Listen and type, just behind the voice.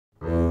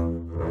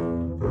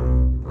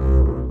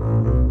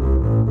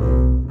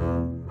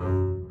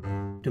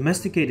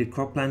Domesticated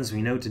croplands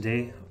we know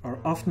today are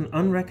often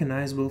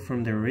unrecognizable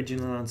from their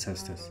original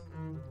ancestors.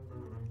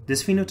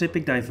 This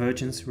phenotypic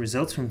divergence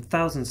results from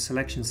thousands of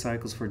selection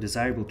cycles for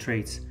desirable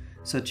traits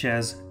such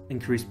as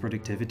increased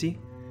productivity,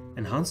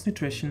 enhanced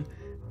nutrition,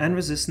 and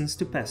resistance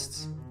to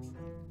pests.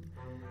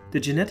 The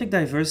genetic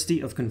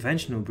diversity of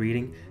conventional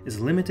breeding is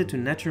limited to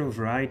natural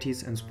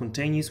varieties and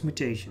spontaneous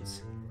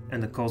mutations,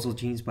 and the causal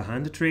genes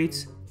behind the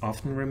traits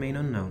often remain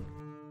unknown.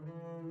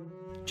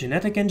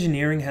 Genetic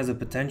engineering has the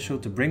potential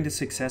to bring the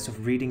success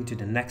of breeding to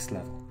the next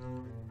level.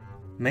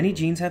 Many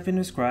genes have been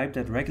described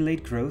that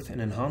regulate growth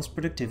and enhance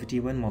productivity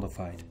when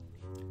modified.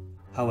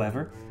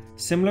 However,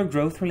 similar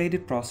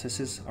growth-related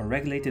processes are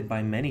regulated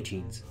by many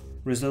genes,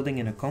 resulting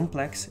in a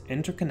complex,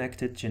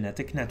 interconnected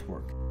genetic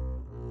network.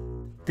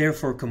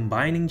 Therefore,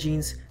 combining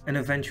genes and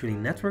eventually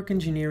network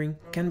engineering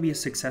can be a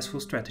successful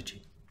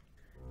strategy.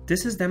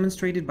 This is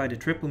demonstrated by the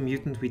triple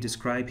mutant we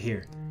describe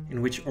here,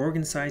 in which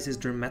organ size is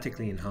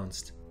dramatically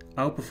enhanced,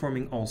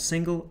 outperforming all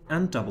single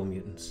and double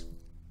mutants.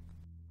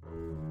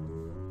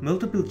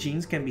 Multiple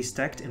genes can be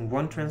stacked in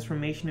one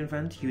transformation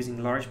event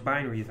using large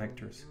binary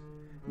vectors,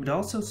 but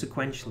also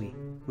sequentially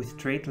with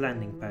trait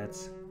landing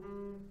pads.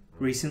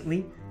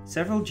 Recently,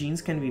 several genes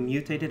can be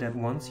mutated at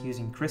once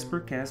using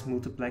CRISPR-Cas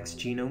multiplex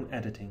genome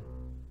editing.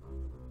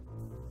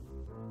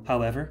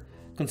 However,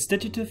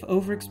 constitutive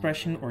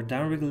overexpression or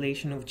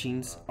downregulation of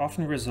genes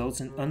often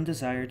results in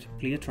undesired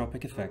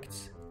pleiotropic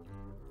effects.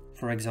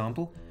 For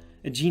example,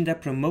 a gene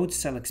that promotes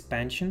cell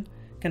expansion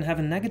can have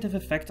a negative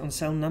effect on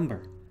cell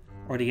number,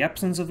 or the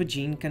absence of a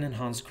gene can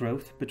enhance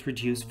growth but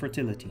reduce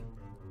fertility.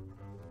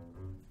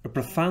 A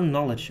profound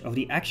knowledge of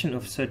the action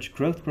of such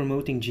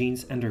growth-promoting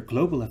genes and their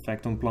global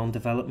effect on plant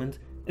development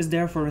is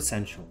therefore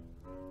essential.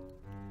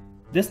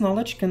 This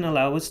knowledge can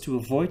allow us to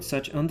avoid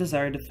such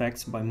undesired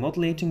effects by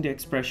modulating the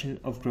expression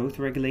of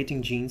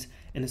growth-regulating genes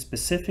in a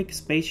specific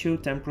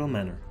spatio-temporal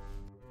manner.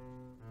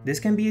 This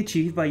can be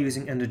achieved by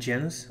using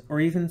endogenous or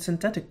even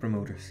synthetic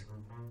promoters.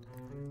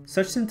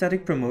 Such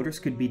synthetic promoters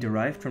could be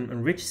derived from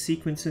enriched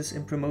sequences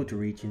in promoter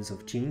regions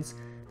of genes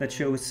that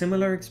show a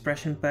similar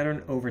expression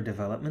pattern over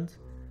development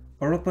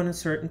or upon a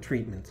certain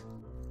treatment.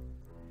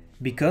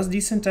 Because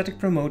these synthetic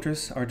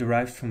promoters are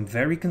derived from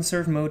very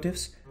conserved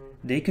motifs,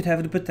 they could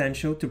have the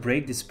potential to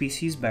break the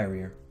species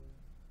barrier.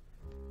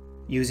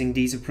 Using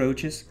these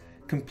approaches,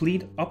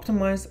 complete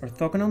optimized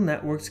orthogonal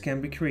networks can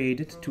be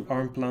created to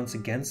arm plants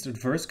against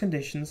adverse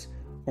conditions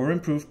or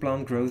improve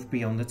plant growth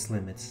beyond its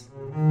limits.